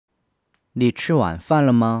你吃晚饭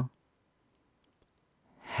了吗？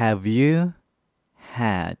 Have you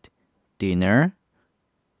had dinner?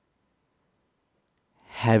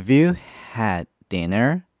 Have you had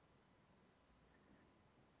dinner?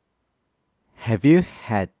 Have you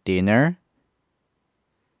had dinner?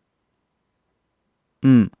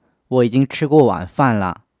 我已经吃过晚饭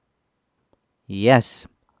了。Yes,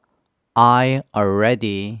 I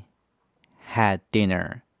already had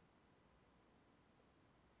dinner.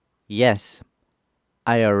 Yes,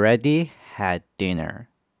 I already had dinner.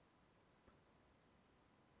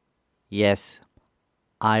 Yes,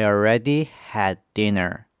 I already had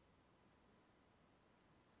dinner.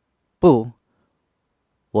 不，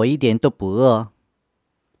我一点都不饿。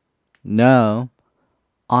No,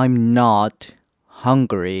 I'm not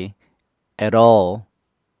hungry at all.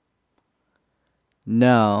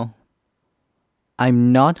 No,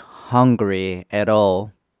 I'm not hungry at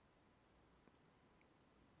all.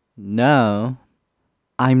 No,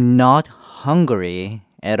 I'm not hungry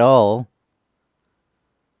at all.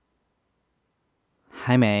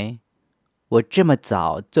 还没，我这么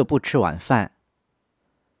早就不吃晚饭。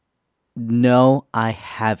No, I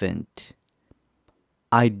haven't.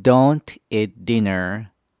 I don't eat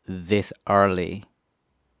dinner this early.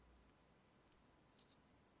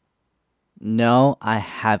 No, I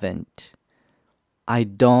haven't. I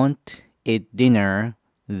don't eat dinner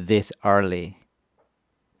this early.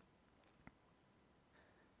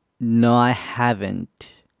 No, I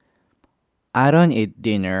haven't. I don't eat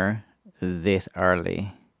dinner this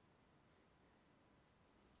early.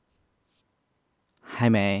 还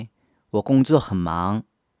没，我工作很忙。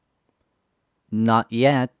Not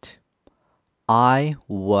yet. I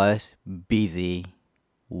was busy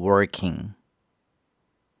working.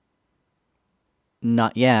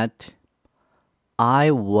 Not yet.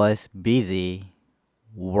 I was busy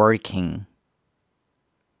working.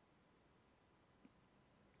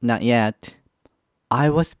 Not yet. I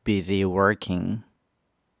was busy working.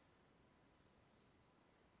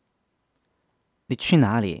 你去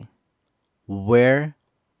哪里？ Where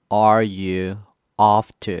are you off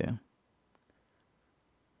to?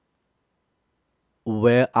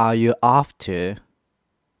 Where are you off to?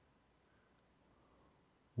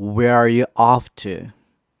 Where are you off to?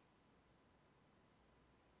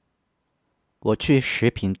 我去食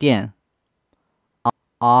品店。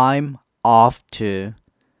I'm off to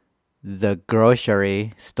the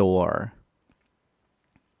grocery store.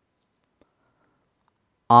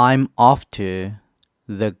 I'm off to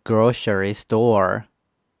the grocery store.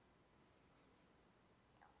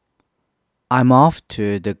 I'm off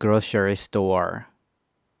to the grocery store.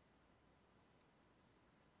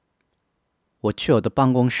 我去我的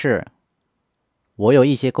办公室，我有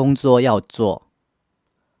一些工作要做。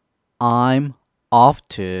I'm off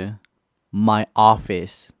to my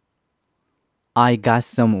office. I got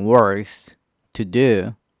some works to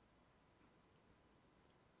do.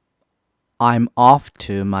 I'm off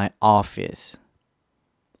to my office.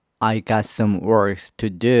 I got some works to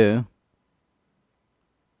do.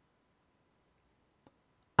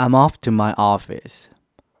 I'm off to my office.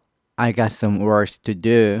 I got some works to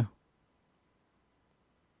do.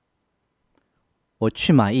 我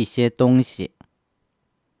去买一些东西。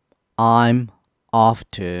I'm off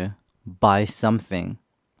to buy something.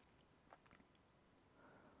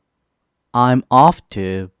 I'm off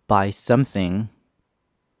to buy something.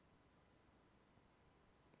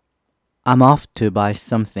 I'm off to buy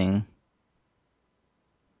something.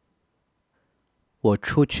 我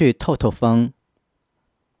出去透透风。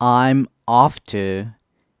I'm off to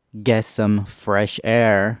get some fresh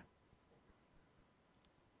air.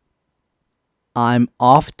 I'm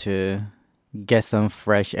off to get some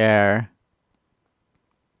fresh air.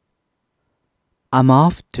 I'm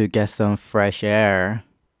off to get some fresh air.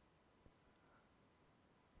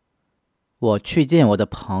 我去见我的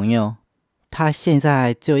朋友，他现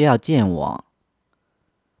在就要见我。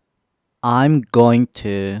I'm going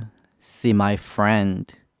to see my friend.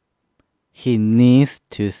 He needs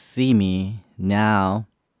to see me now.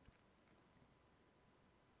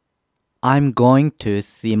 I'm going to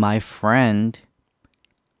see my friend.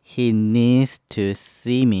 He needs to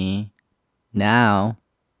see me now.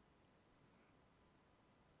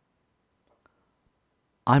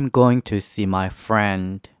 I'm going to see my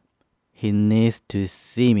friend. He needs to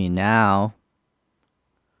see me now.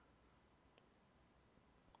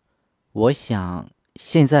 我想，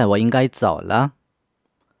现在我应该走了。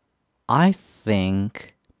I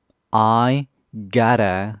think I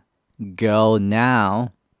gotta go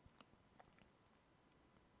now.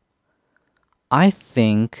 I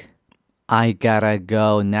think I gotta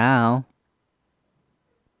go now.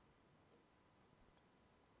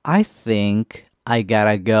 I think I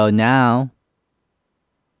gotta go now.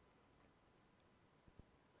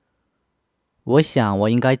 我想我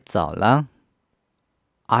应该走了。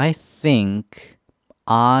I think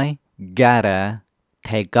I gotta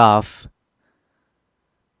take off.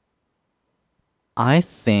 I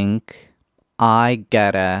think I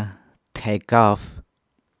gotta take off.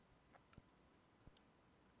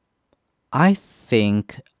 I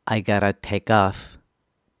think I gotta take off.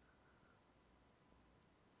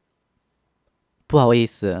 不好意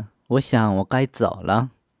思，我想我该走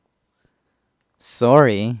了。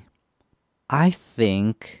Sorry, I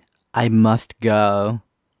think I must go.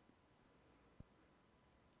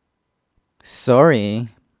 Sorry,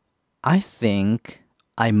 I think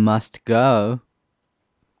I must go.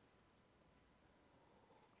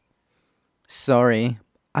 Sorry,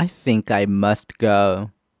 I think I must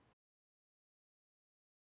go.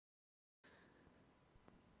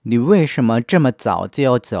 你为什么这么早就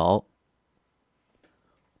要走？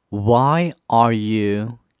 Why are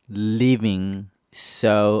you leaving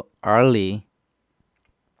so early?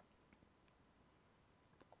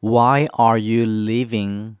 Why are you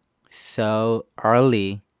leaving so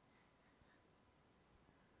early?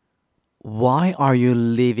 Why are you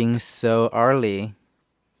leaving so early?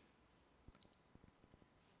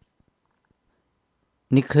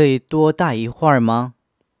 你可以多待一会儿吗？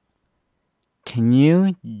 Can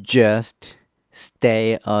you just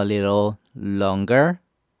stay a little longer?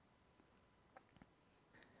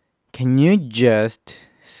 Can you just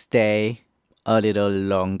stay a little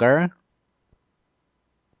longer?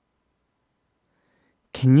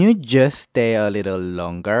 Can you just stay a little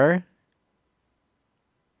longer?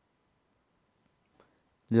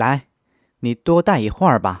 来，你多待一会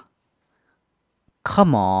儿吧。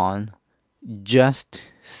Come on,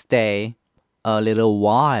 just stay a little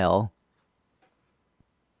while.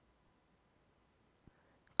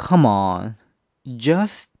 Come on,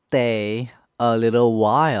 just stay a little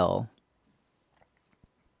while.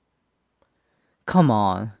 Come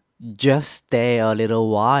on, just stay a little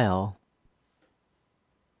while.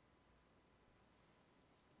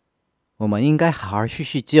 我们应该好好叙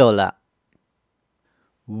叙旧了。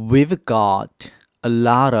We've got a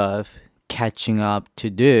lot of catching up to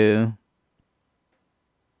do.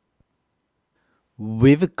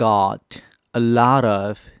 We've got a lot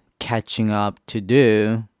of catching up to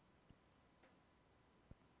do.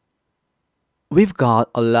 We've got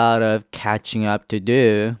a lot of catching up to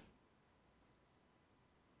do.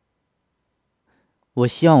 我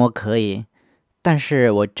希望我可以，但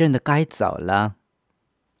是我真的该走了。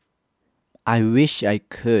I wish I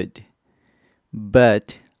could,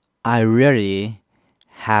 but I really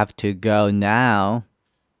have to go now.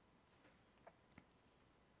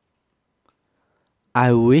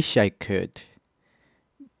 I wish I could,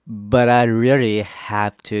 but I really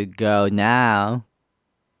have to go now.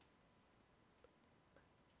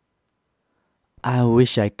 I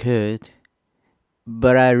wish I could,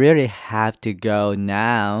 but I really have to go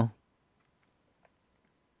now.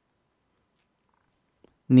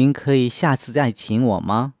 您可以下次再请我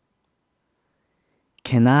吗？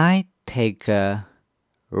 Can I take a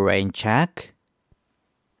rain check?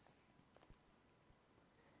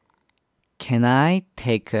 Can I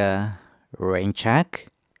take a rain check?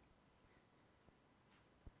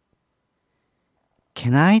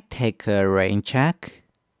 Can I take a rain check?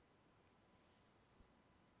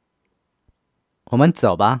 我们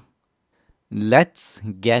走吧。Let's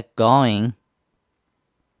get going.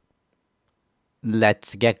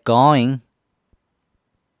 Let's get going.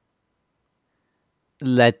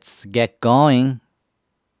 Let's get going.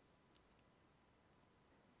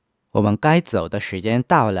 我们该走的时间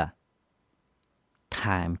到了。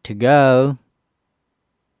Time to go.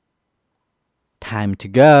 Time to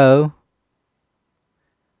go.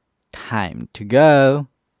 Time to go.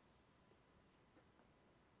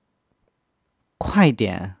 快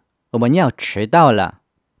点，我们要迟到了。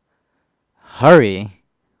Hurry,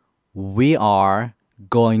 we are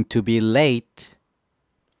going to be late.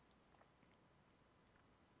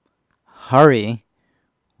 Hurry,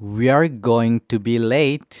 we are going to be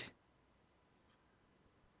late.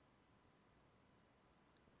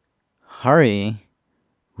 Hurry,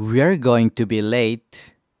 we are going to be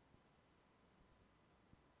late.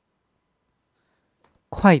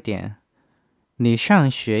 快点，你上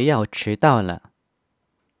学要迟到了。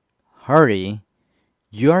Hurry,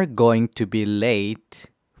 you are going to be late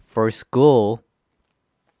for school.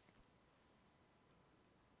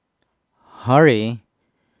 Hurry,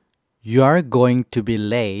 you are going to be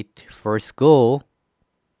late for school.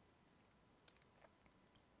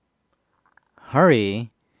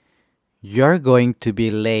 Hurry, you're going to be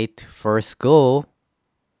late for school.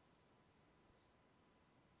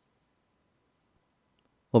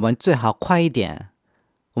 我们最好快一点，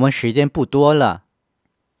我们时间不多了。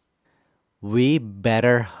We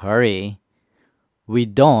better hurry. We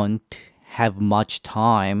don't have much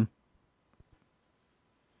time.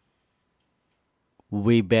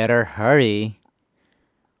 We better hurry.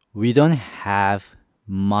 We don't have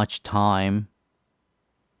much time.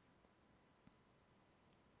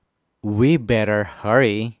 We better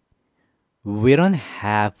hurry. We don't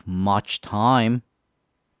have much time.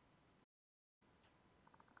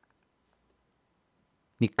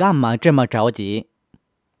 你干嘛这么着急？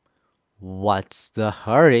 What's the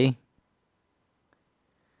hurry?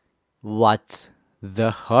 What's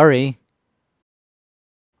the hurry?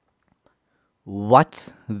 What's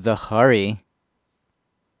the hurry?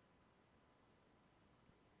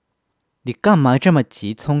 你干嘛这么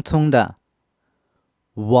急匆匆的？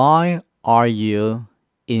 Why are you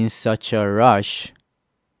in such a rush?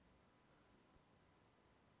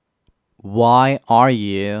 Why are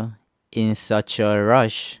you in such a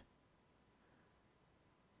rush?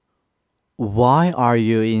 Why are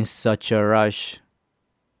you in such a rush?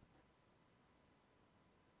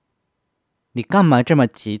 你干嘛这么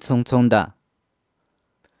急匆匆的？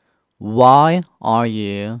 Why are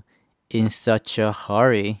you in such a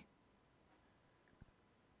hurry?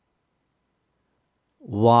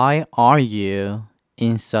 Why are you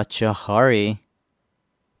in such a hurry?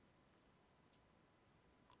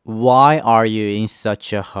 Why are you in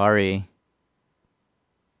such a hurry?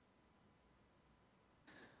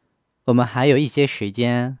 我们还有一些时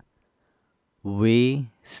间。We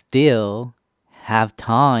still have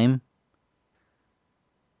time.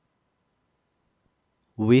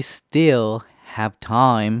 We still have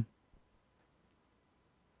time.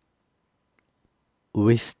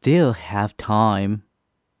 We still have time.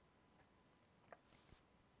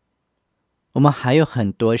 我们还有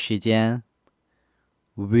很多时间。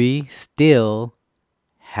We still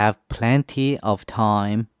have plenty of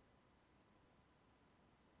time.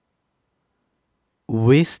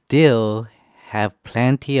 We still have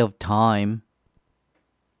plenty of time.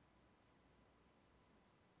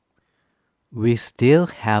 We still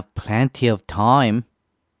have plenty of time.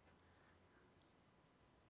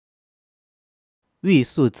 欲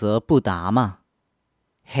速则不达嘛。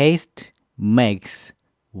Haste makes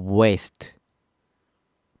waste.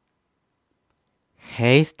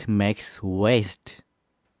 Haste makes waste.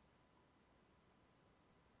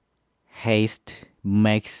 Haste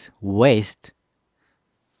makes waste.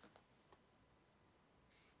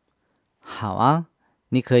 好啊，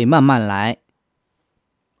你可以慢慢来。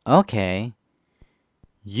Okay,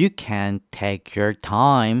 you can take your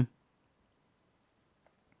time.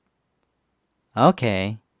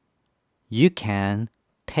 Okay, you can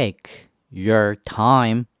take your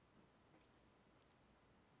time.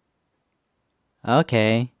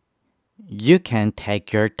 Okay, you can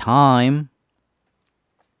take your time.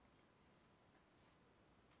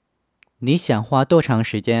 你想花多长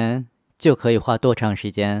时间，就可以花多长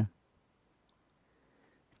时间。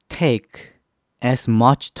Take as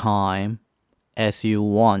much time as you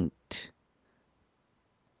want.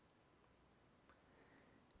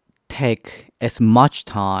 Take as much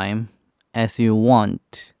time as you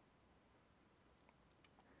want.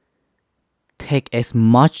 Take as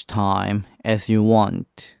much time as you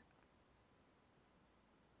want.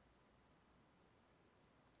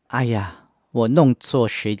 哎呀，我弄错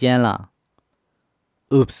时间了。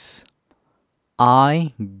Oops,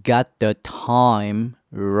 I got the time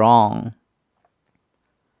wrong.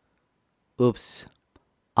 Oops,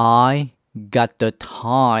 I got the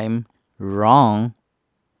time wrong.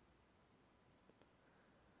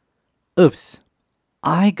 Oops,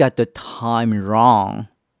 I got the time wrong.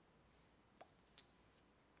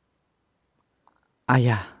 哎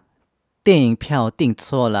呀，电影票订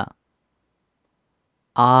错了。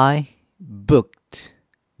I booked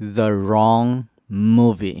the wrong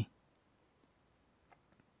movie.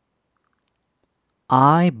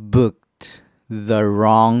 I booked the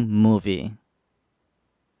wrong movie.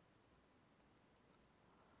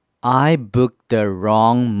 I booked the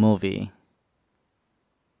wrong movie.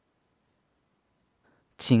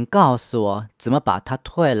 请告诉我怎么把它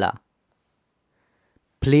退了。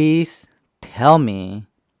Please tell me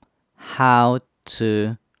how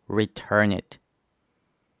to return it.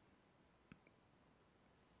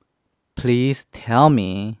 Please tell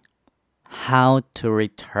me how to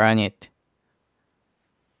return it.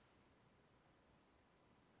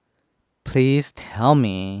 Please tell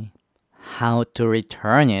me how to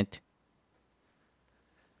return it.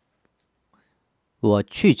 我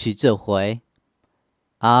去这回。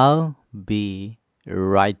I'll be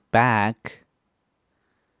right back.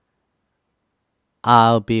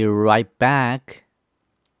 I'll be right back.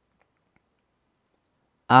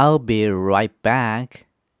 I'll be right back.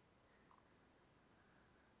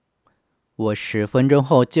 我10分钟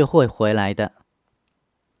后就会回来的。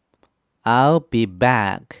I'll be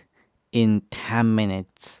back in 10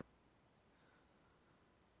 minutes.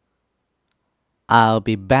 I'll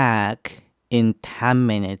be back in 10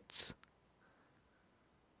 minutes.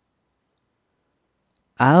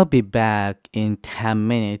 I'll be back in 10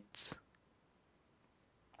 minutes.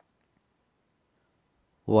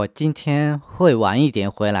 我今天会晚一点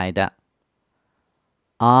回来的。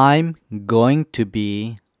I'm going to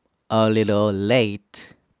be a little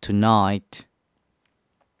late tonight.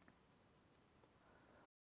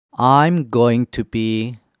 I'm going to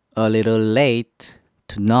be a little late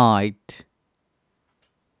tonight.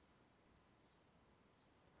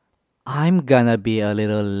 I'm gonna be a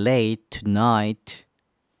little late tonight.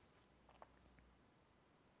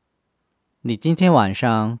 你今天晚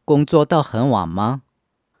上工作到很晚吗？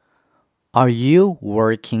 Are you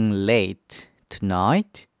working late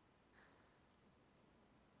tonight?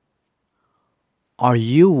 Are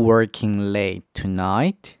you working late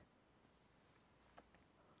tonight?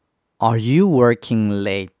 Are you working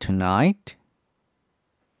late tonight?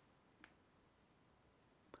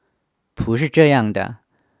 不是这样的，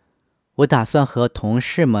我打算和同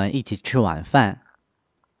事们一起吃晚饭。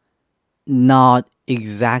Not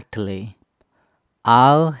exactly.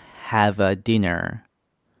 I'll have a dinner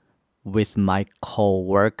with my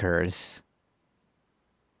co-workers.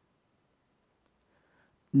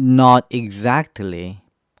 Not exactly.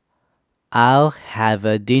 I'll have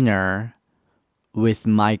a dinner with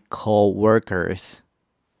my co-workers.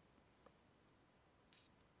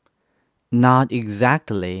 Not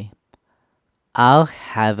exactly. I'll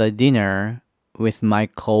have a dinner with my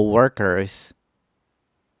co-workers.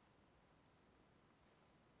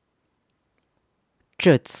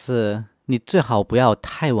 这次你最好不要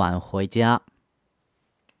太晚回家。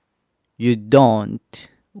You don't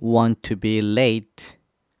want to be late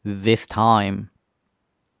this time.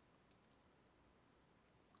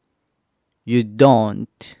 You don't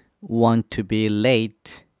want to be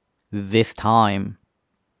late this time.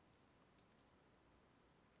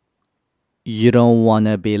 You don't want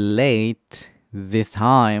to be late this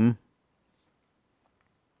time.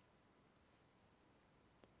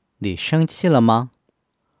 你生气了吗？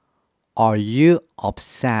 Are you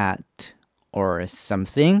upset or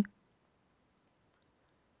something?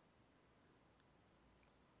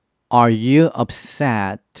 Are you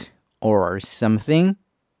upset or something?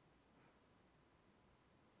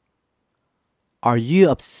 Are you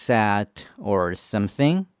upset or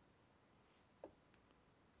something?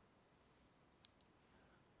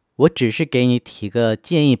 我只是给你提个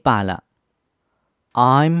建议罢了。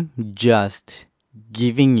I'm just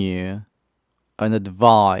giving you an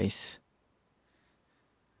advice.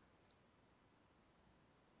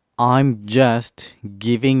 I'm just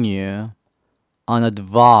giving you an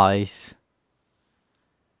advice.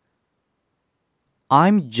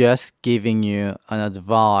 I'm just giving you an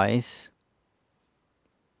advice.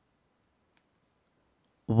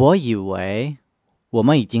 我以为我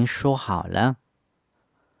们已经说好了。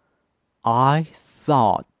I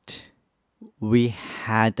thought we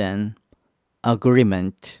had an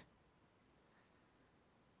agreement.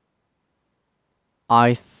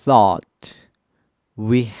 I thought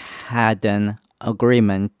we had an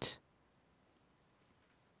agreement.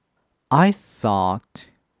 I thought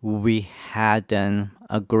we had an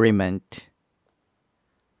agreement.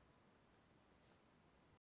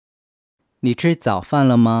 你吃早饭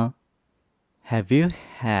了吗？ Have you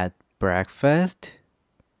had breakfast?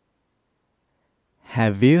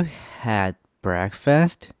 Have you had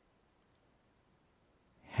breakfast?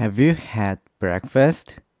 Have you had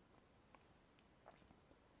breakfast?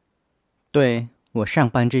 对，我上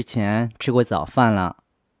班之前吃过早饭了。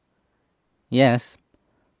Yes,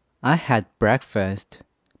 I had breakfast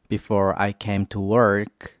before I came to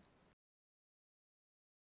work.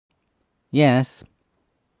 Yes,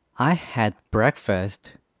 I had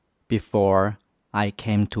breakfast before I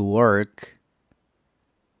came to work.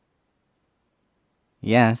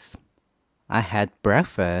 Yes, I had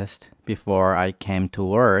breakfast before I came to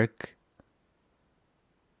work.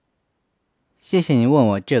 谢谢你问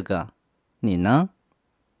我这个，你呢？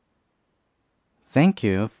 Thank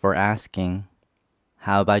you for asking.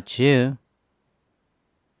 How about you?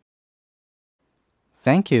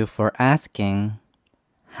 Thank you for asking.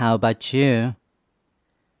 How about you?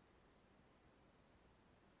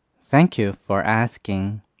 Thank you for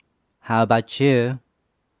asking. How about you?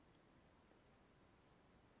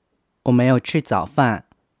 我没有吃早饭。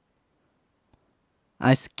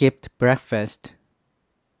I skipped breakfast.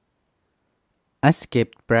 I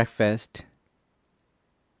skipped breakfast.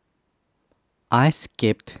 I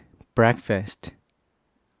skipped breakfast.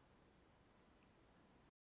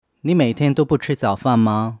 你每天都不吃早饭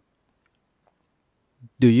吗？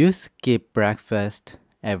 Do you skip breakfast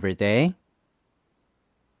every day?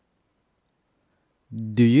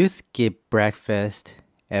 Do you skip breakfast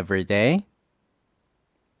every day?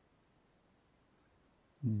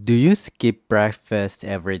 Do you skip breakfast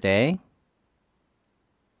every day?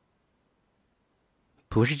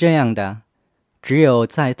 不是这样的，只有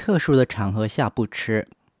在特殊的场合下不吃。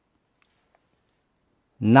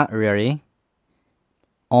Not really.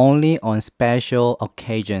 Only on special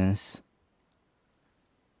occasions.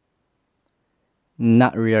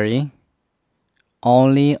 Not really.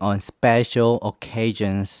 Only on special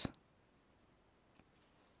occasions.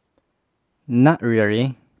 Not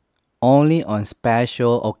really. Only on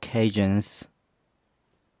special occasions.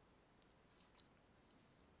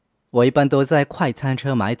 我一般都在快餐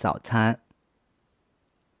车买早餐。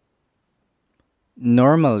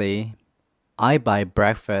Normally, I buy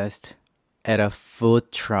breakfast at a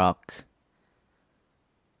food truck.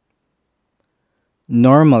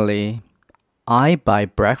 Normally, I buy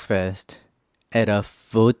breakfast at a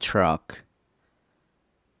food truck.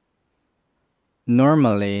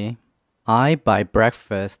 Normally, I buy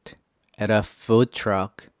breakfast at a food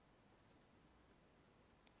truck.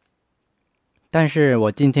 但是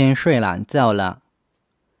我今天睡懒觉了。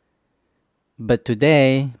But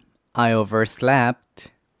today, I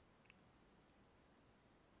overslept.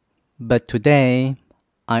 But today,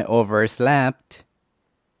 I overslept.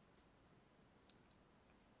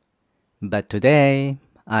 But today,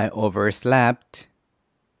 I overslept.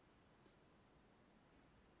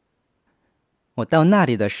 我到那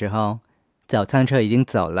里的时候，早餐车已经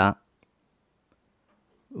走了。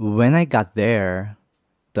When I got there,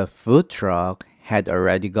 the food truck had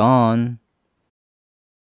already gone.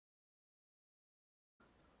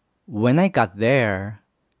 When I got there,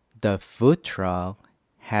 the food truck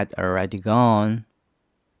had already gone.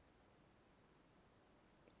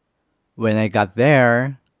 When I got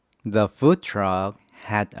there, the food truck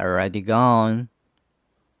had already gone.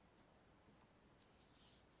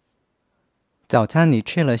 早餐你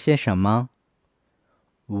吃了些什么？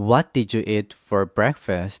 What did you eat for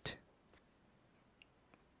breakfast?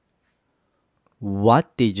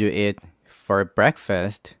 What did you eat for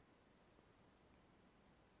breakfast?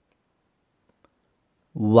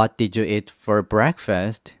 What did you eat for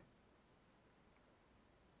breakfast?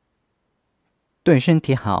 对身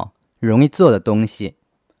体好、容易做的东西。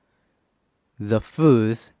The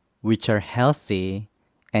foods which are healthy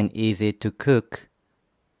and easy to cook.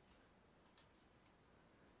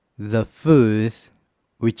 The foods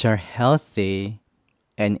which are healthy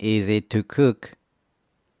and easy to cook.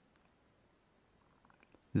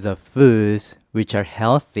 The foods which are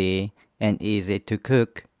healthy and easy to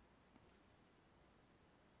cook.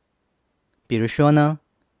 比如说呢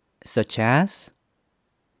such as,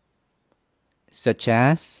 such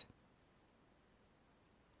as,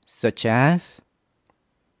 such as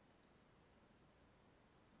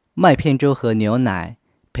麦片粥和牛奶，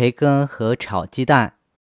培根和炒鸡蛋。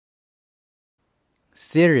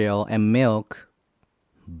Cereal and milk,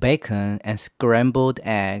 bacon and scrambled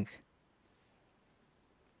egg.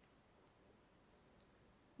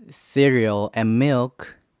 Cereal and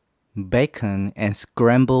milk, bacon and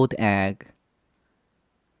scrambled egg.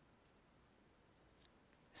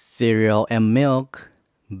 Cereal and milk,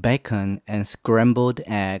 bacon and scrambled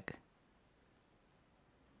egg.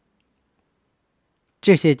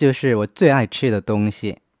 这些就是我最爱吃的东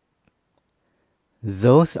西。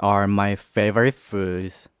Those are my favorite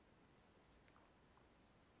foods.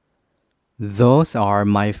 Those are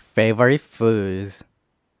my favorite foods.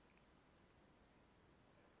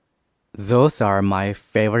 Those are my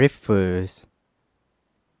favorite foods.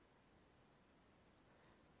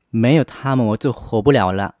 没有它们我就活不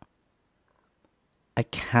了了。I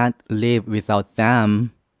can't live without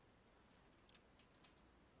them.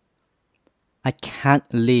 I can't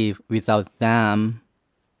live without them.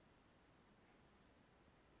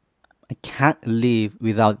 I can't live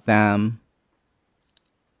without them.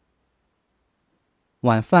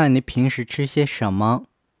 晚饭你平时吃些什么？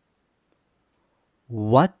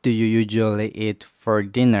 What do you usually eat for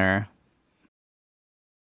dinner?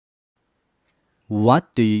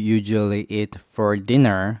 What do you usually eat for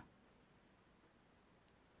dinner?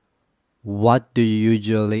 What do you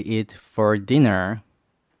usually eat for dinner?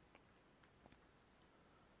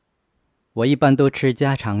 我一般都吃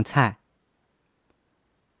家常菜。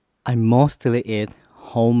I mostly eat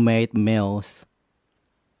homemade meals.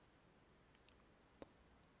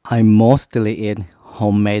 I mostly eat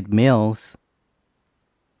homemade meals.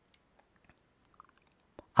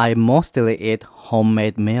 I mostly eat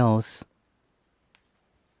homemade meals.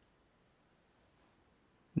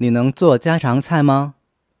 你能做家常菜吗？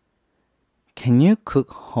 Can you cook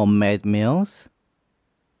homemade meals?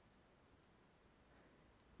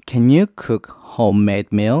 Can you cook homemade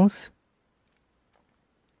meals?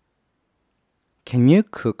 Can you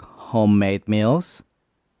cook homemade meals?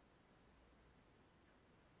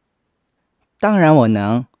 当然我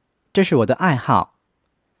能，这是我的爱好。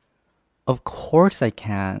Of course I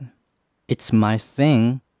can. It's my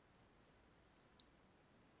thing.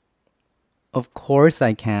 Of course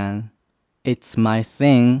I can. It's my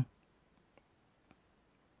thing.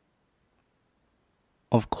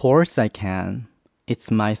 Of course I can.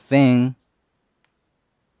 It's my thing.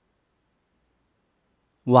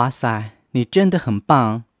 哇塞，你真的很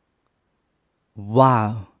棒。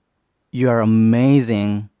Wow, you're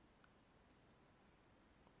amazing.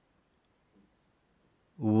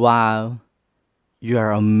 Wow,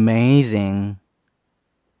 you're amazing.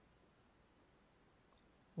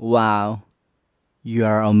 Wow,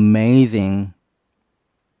 you're amazing.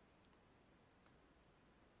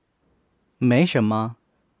 没什么，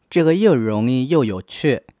这个又容易又有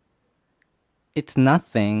趣。It's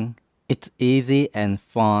nothing. It's easy and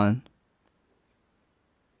fun.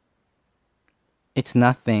 It's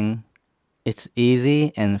nothing. It's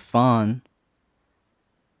easy and fun.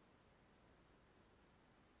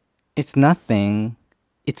 It's nothing.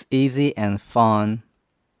 It's easy and fun.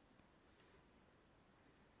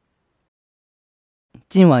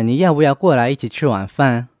 今晚你要不要过来一起吃晚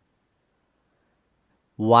饭？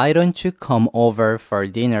 Why don't you come over for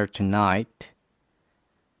dinner tonight?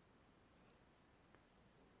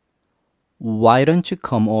 Why don't you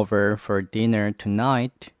come over for dinner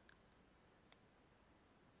tonight?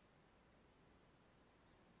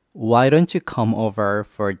 Why don't you come over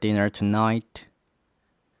for dinner tonight?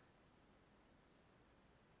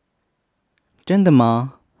 真的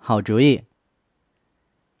吗？好主意。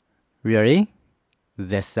Really?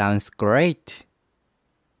 That sounds great.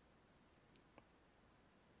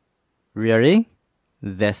 Really?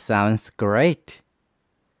 That sounds great.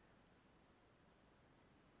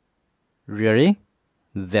 Really?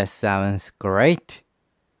 That sounds great.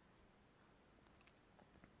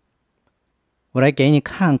 我来给你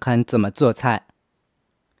看看怎么做菜。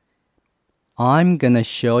I'm gonna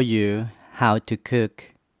show you how to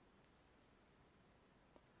cook.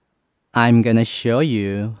 I'm gonna show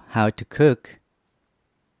you how to cook.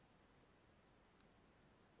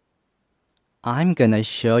 I'm gonna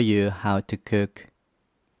show you how to cook.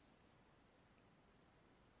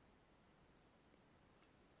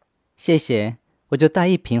 谢谢，我就带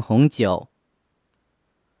一瓶红酒。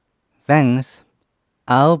Thanks.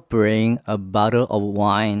 I'll bring a bottle of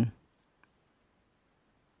wine.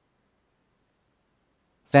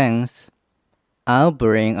 Thanks. I'll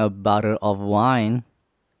bring a bottle of wine.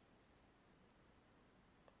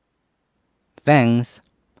 Thanks.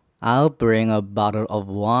 I'll bring a bottle of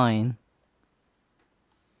wine.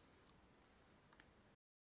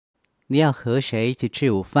 你要和谁一起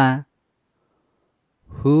吃午饭？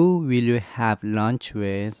 Who will you have lunch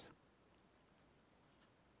with?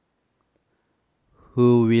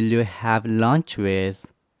 Who will you have lunch with?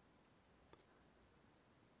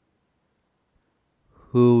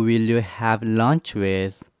 Who will you have lunch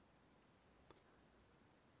with?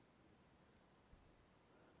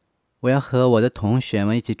 我要和我的同学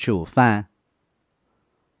们一起吃午饭。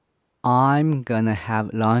I'm gonna have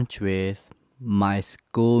lunch with my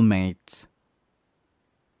schoolmates.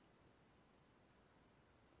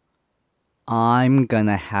 I'm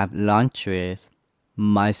gonna have lunch with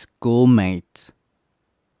my schoolmates.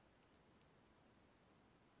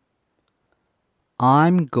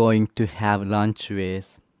 I'm going to have lunch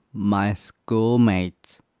with my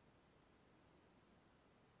schoolmates.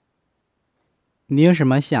 你有什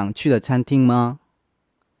么想去的餐厅吗？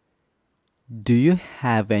 Do you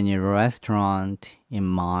have any restaurant in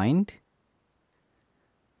mind?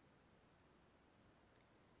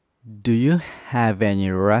 Do you have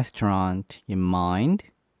any restaurant in mind?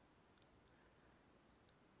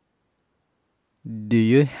 Do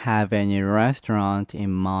you have any restaurant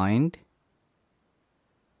in mind?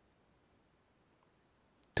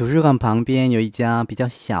 图书馆旁边有一家比较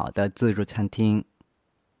小的自助餐厅。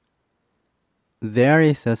There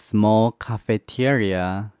is a small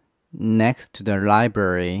cafeteria next to the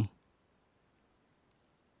library.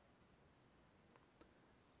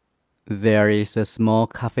 There is a small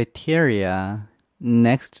cafeteria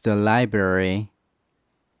next to the library.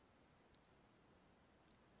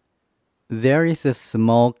 There is a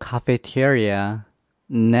small cafeteria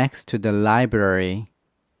next to the library.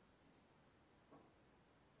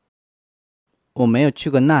 我没有去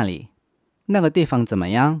过那里，那个地方怎么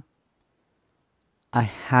样？ I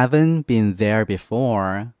haven't been there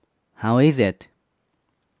before. How is it?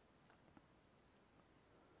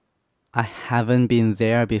 I haven't been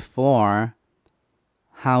there before.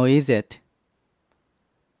 How is it?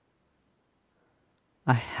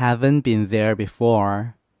 I haven't been there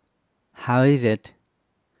before. How is it?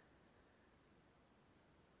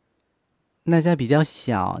 那家比较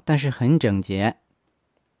小，但是很整洁。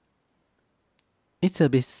It's a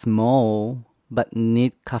bit small, but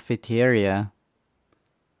neat cafeteria.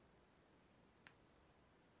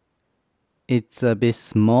 It's a bit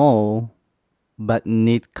small, but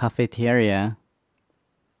neat cafeteria.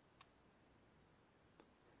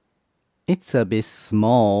 It's a bit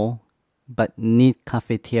small, but neat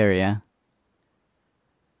cafeteria.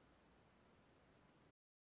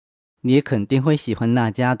 你肯定会喜欢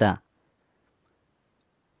那家的。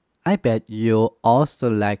I bet you'll also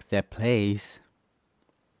like that place.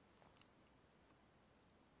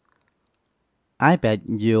 I bet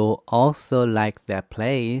you'll also like that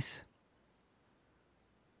place.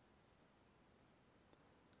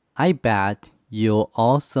 I bet you'll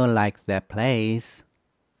also like that place.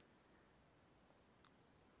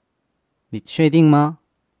 你确定吗？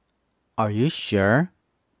 Are you sure?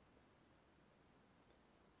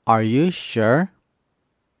 Are you sure?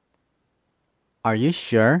 Are you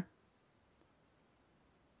sure?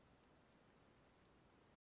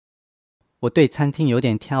 我对餐厅有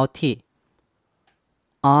点挑剔。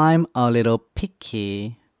I'm a little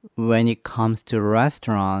picky when it comes to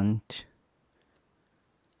restaurant.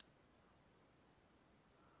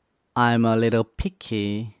 I'm a little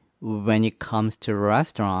picky when it comes to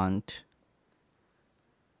restaurant.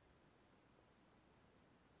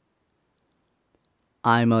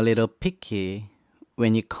 I'm a little picky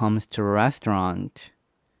when it comes to restaurant.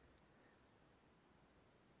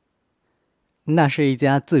 那是一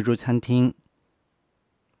家自助餐厅。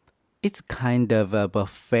It's kind of a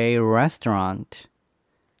buffet restaurant.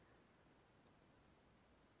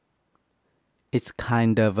 It's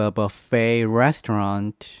kind of a buffet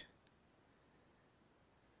restaurant.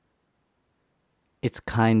 It's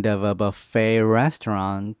kind of a buffet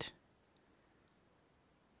restaurant.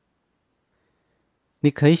 你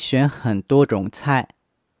可以选很多种菜。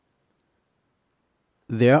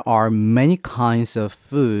There are many kinds of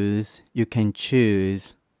foods you can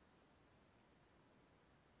choose.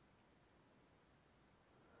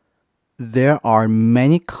 There are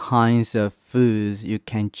many kinds of foods you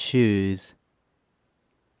can choose.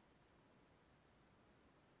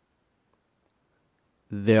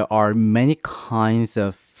 There are many kinds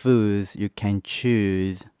of foods you can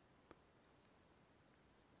choose.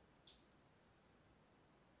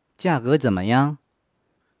 价格怎么样？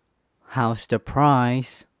 How's the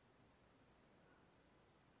price?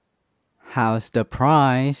 How's the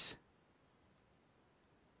price?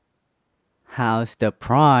 How's the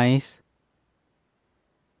price?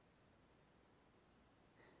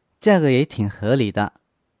 价格也挺合理的。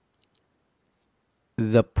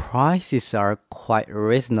The prices are quite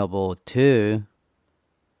reasonable too.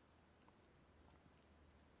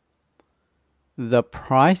 The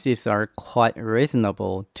prices are quite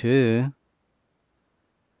reasonable too.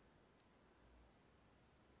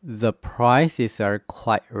 The prices are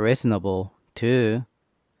quite reasonable too.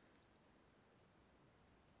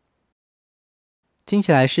 听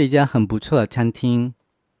起来是一家很不错的餐厅。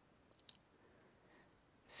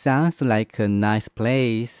Sounds like a nice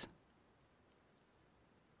place.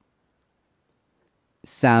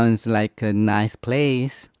 Sounds like a nice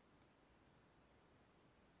place.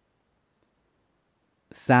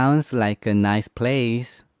 Sounds like a nice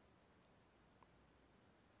place.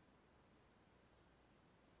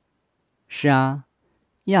 是啊，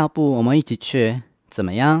要不我们一起去，怎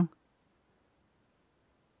么样？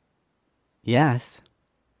 Yes.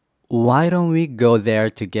 Why don't we go there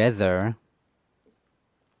together?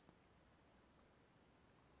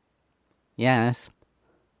 Yes.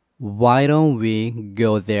 Why don't we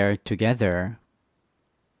go there together?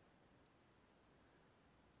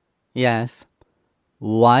 Yes.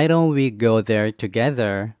 Why don't we go there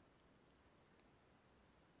together?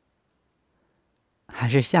 还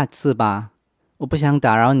是下次吧，我不想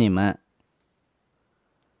打扰你们。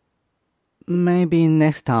Maybe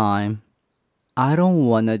next time. I don't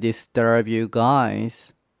wanna disturb you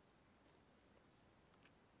guys.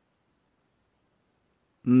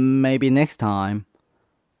 Maybe next time.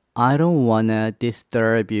 I don't wanna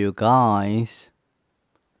disturb you guys.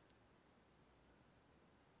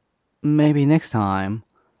 Maybe next time.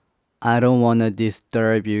 I don't wanna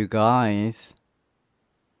disturb you guys.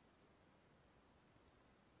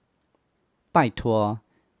 拜托，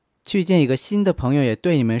去见一个新的朋友也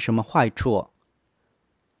对你没什么坏处。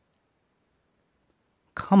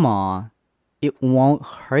Come on, it won't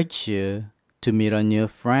hurt you to meet a new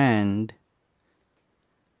friend.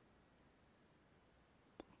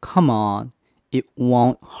 Come on, it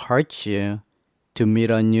won't hurt you to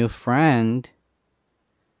meet a new friend.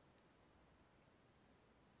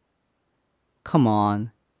 Come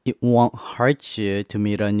on, it won't hurt you to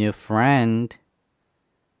meet a new friend.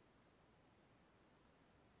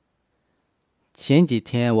 前几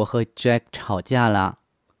天我和 Jack 吵架了。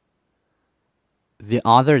The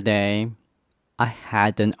other day, I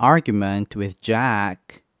had an argument with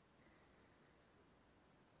Jack.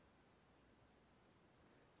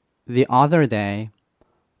 The other day,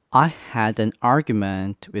 I had an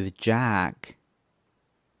argument with Jack.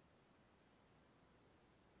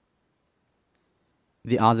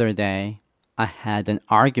 The other day, I had an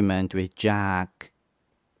argument with Jack.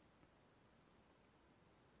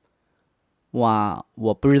 哇，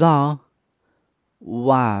我不知道。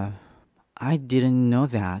哇 I didn't know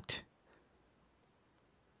that.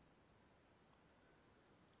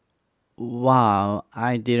 Wow,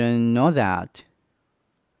 I didn't know that.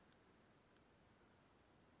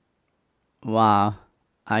 Wow,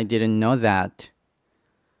 I didn't know that.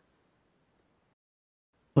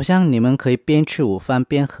 我想你们可以边吃午饭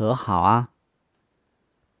边和好啊。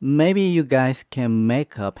Maybe you guys can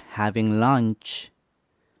make up having lunch.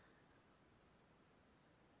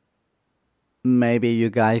 Maybe you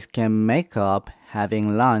guys can make up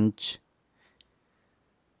having lunch.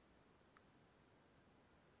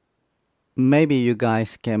 Maybe you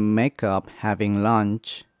guys can make up having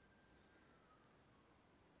lunch.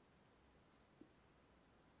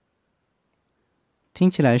 听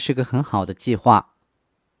起来是个很好的计划。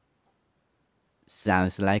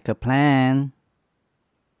Sounds like a plan.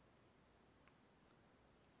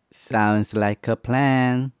 Sounds like a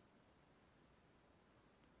plan.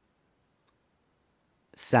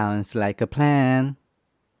 Sounds like a plan.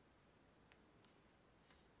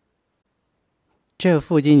 这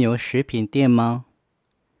附近有食品店吗？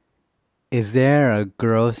 Is there a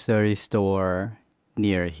grocery store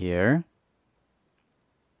near here?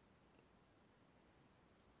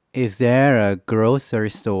 Is there a grocery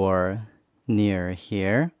store near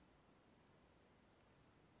here?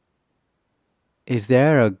 Is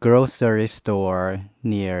there a grocery store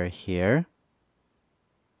near here?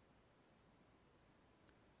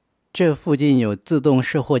 这附近有自动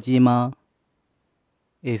售货机吗？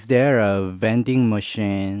 Is there a vending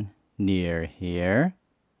machine near here?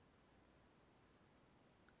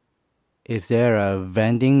 Is there a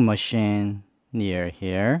vending machine near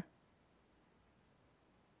here?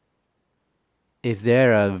 Is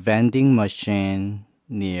there a vending machine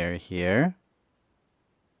near here?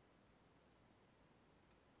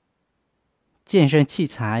 健身器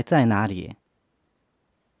材在哪里？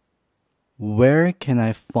 Where can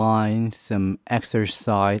I find some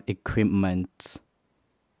exercise equipment?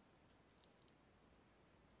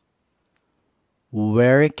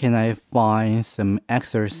 Where can I find some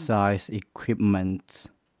exercise equipment?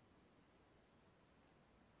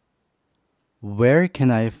 Where can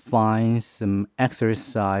I find some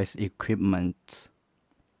exercise equipment?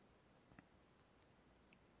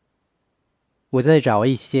 我在找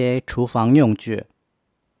一些厨房用具。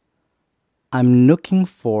I'm looking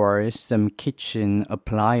for some kitchen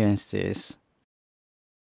appliances.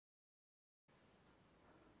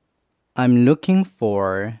 I'm looking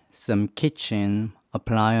for some kitchen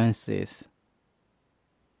appliances.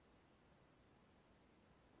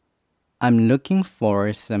 I'm looking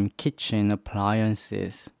for some kitchen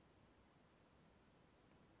appliances.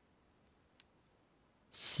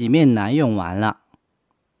 洗面奶用完了。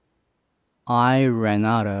I ran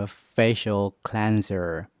out of facial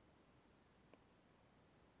cleanser.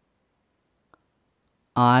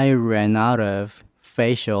 I ran out of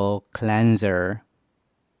facial cleanser.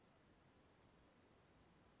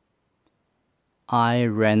 I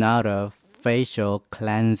ran out of facial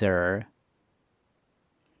cleanser.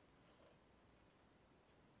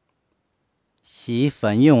 洗衣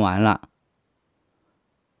粉用完了。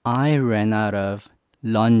I ran out of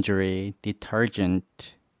laundry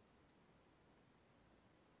detergent.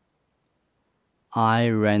 I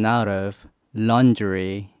ran out of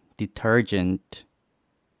laundry detergent.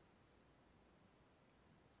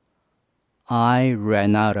 I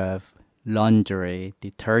ran out of laundry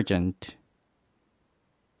detergent.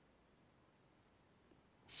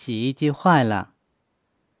 洗衣机坏了。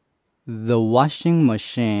The washing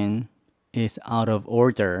machine is out of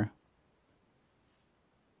order.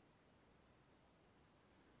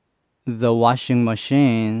 The washing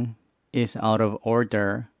machine is out of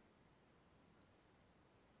order.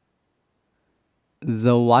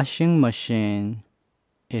 The washing machine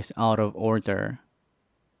is out of order.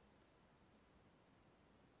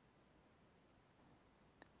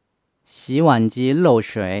 洗碗机漏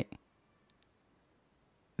水。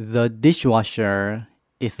The dishwasher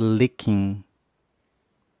is leaking.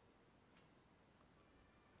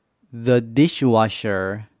 The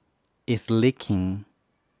dishwasher is leaking.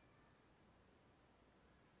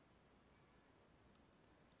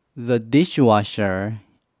 The dishwasher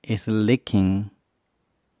is leaking.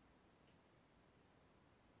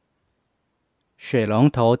 水龙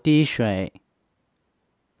头滴水。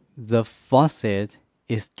The faucet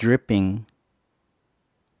is dripping.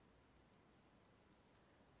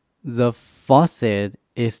 The faucet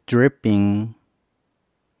is dripping.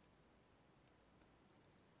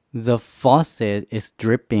 The faucet is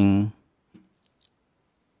dripping.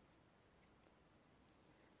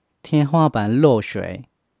 天花板漏水。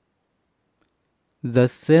The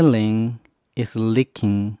ceiling is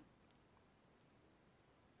leaking.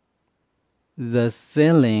 The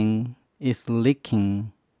ceiling is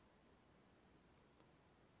leaking.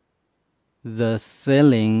 The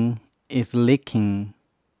ceiling is leaking.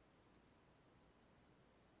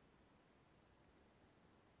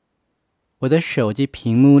 我的手机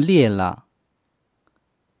屏幕裂了。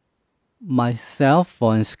My cell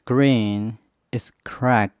phone screen is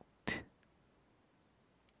cracked.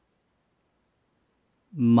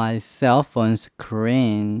 My cell phone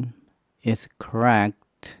screen is cracked.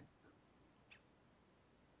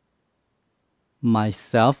 My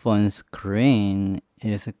cell phone screen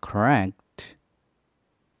is cracked.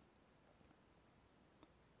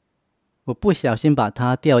 我不小心把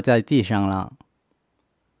它掉在地上了。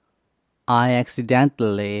I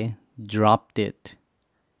accidentally dropped it.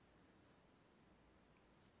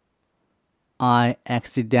 I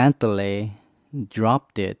accidentally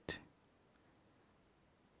dropped it.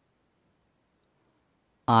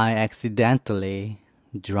 I accidentally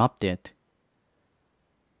dropped it.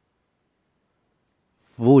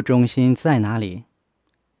 服务中心在哪里？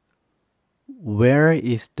 Where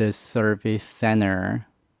is the service center?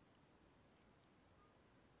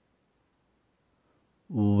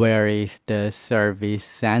 Where is the service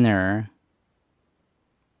center?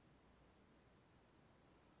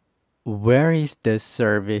 Where is the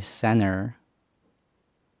service center?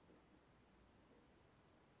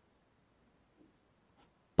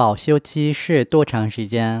 保修期是多长时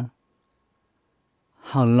间？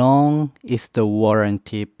 How long is the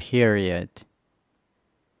warranty period?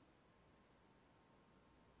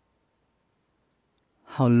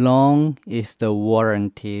 How long is the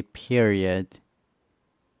warranty period?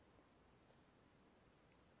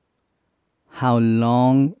 How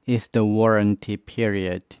long is the warranty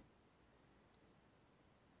period?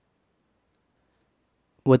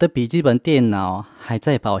 我的笔记本电脑还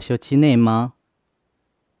在保修期内吗？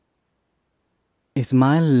 Is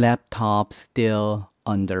my laptop still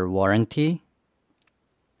under warranty?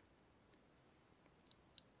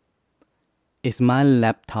 Is my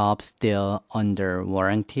laptop still under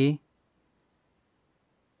warranty?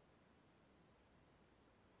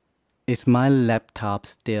 Is my laptop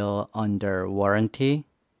still under warranty?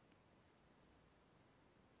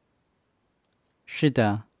 是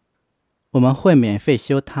的，我们会免费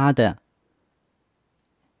修它的。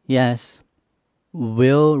Yes,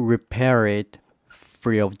 we'll repair it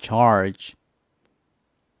free of charge.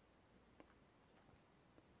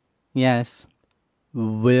 Yes,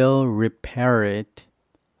 we'll repair it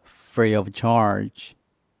free of charge.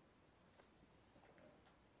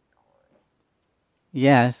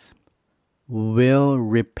 Yes, we'll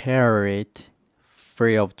repair it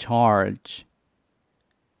free of charge.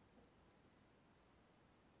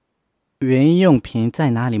 园艺用品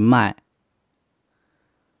在哪里卖？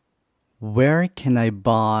 Where can I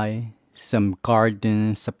buy some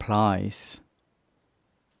garden supplies?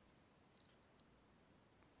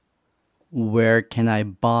 Where can I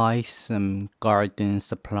buy some garden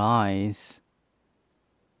supplies?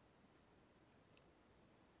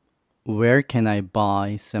 Where can I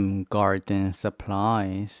buy some garden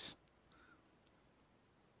supplies?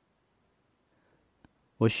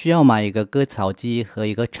 我需要买一个割草机和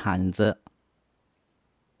一个铲子。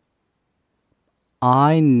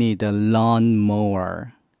I need a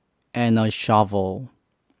lawnmower and a shovel.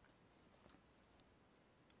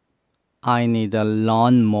 I need a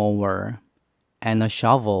lawnmower and a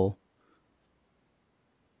shovel.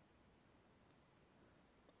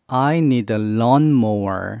 I need a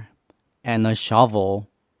lawnmower and a shovel.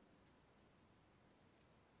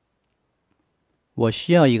 我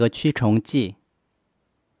需要一个驱虫剂。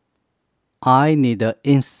I need an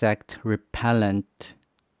insect repellent.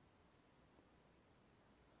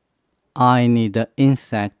 I need the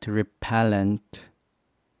insect repellent.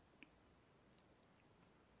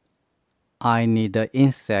 I need the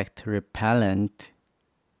insect repellent.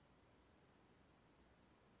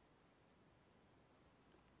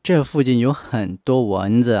 这附近有很多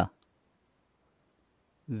蚊子。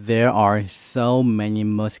There are so many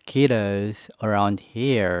mosquitoes around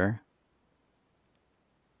here.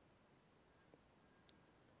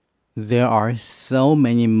 There are so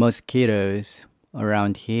many mosquitoes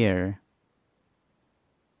around here.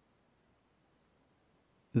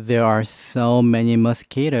 There are so many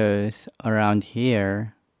mosquitoes around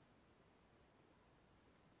here.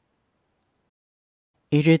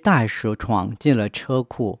 一只袋鼠闯进了车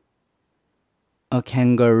库。A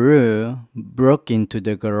kangaroo broke into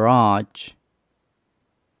the garage.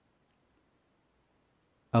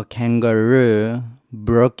 A kangaroo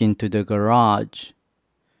broke into the garage.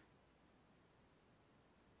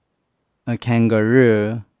 A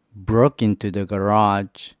kangaroo broke into the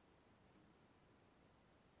garage.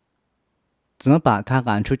 怎么把它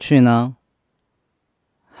赶出去呢？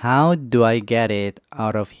 How do I get it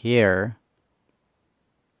out of here?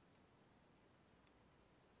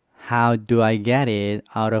 How do I get it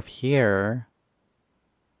out of here?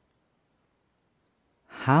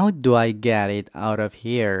 How do I get it out of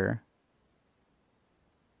here?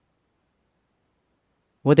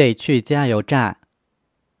 我得去加油站。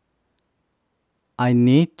I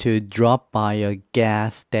need to drop by a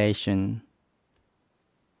gas station.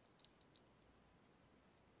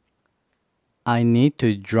 I need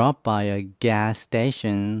to drop by a gas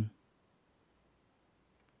station.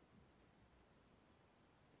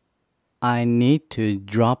 I need to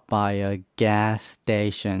drop by a gas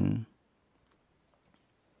station.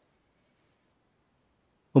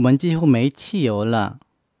 我们几乎没汽油了。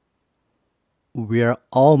We're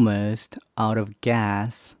almost out of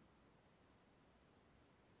gas.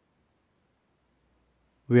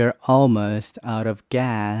 We're almost out of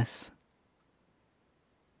gas.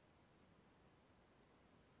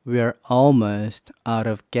 We're almost out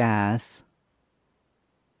of gas.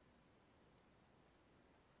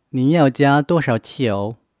 你要加多少汽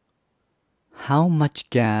油？ How much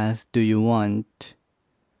gas do you want?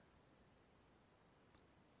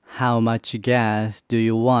 How much gas do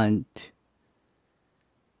you want?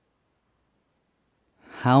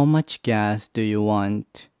 How much gas do you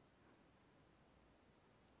want?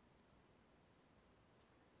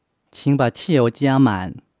 请把汽油加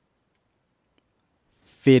满。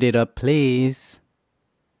Fill it up, please.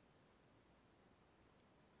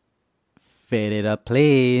 Fill it up,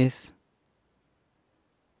 please.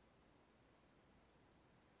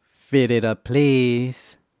 Fill it up,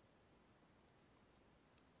 please.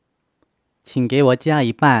 请给我加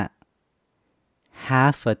一半。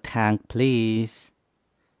Half a tank, please.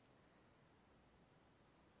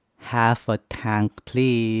 Half a tank,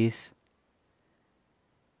 please.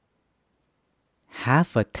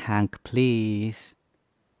 Half a tank, please.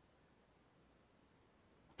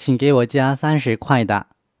 请给我加30块的。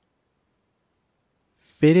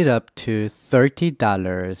Fill it up to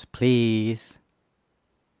 $30, please.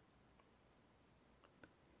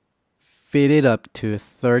 Fill it up to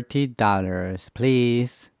 $30,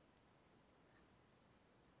 please.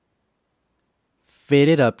 Fill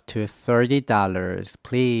it up to $30,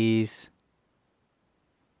 please.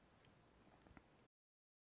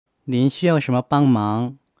 您需要什么帮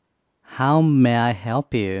忙？ How may I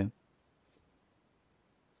help you?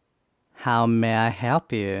 How may I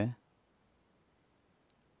help you?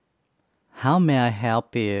 How may I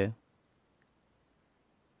help you?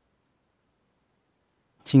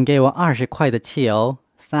 请给我20块的汽油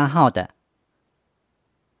，3号的。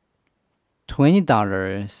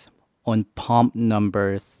$20 on pump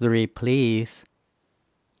number 3, please.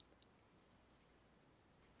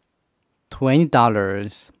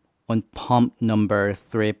 $20 on pump number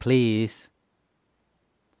 3, please.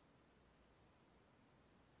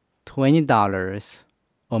 $20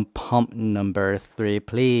 on pump number 3,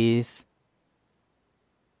 please.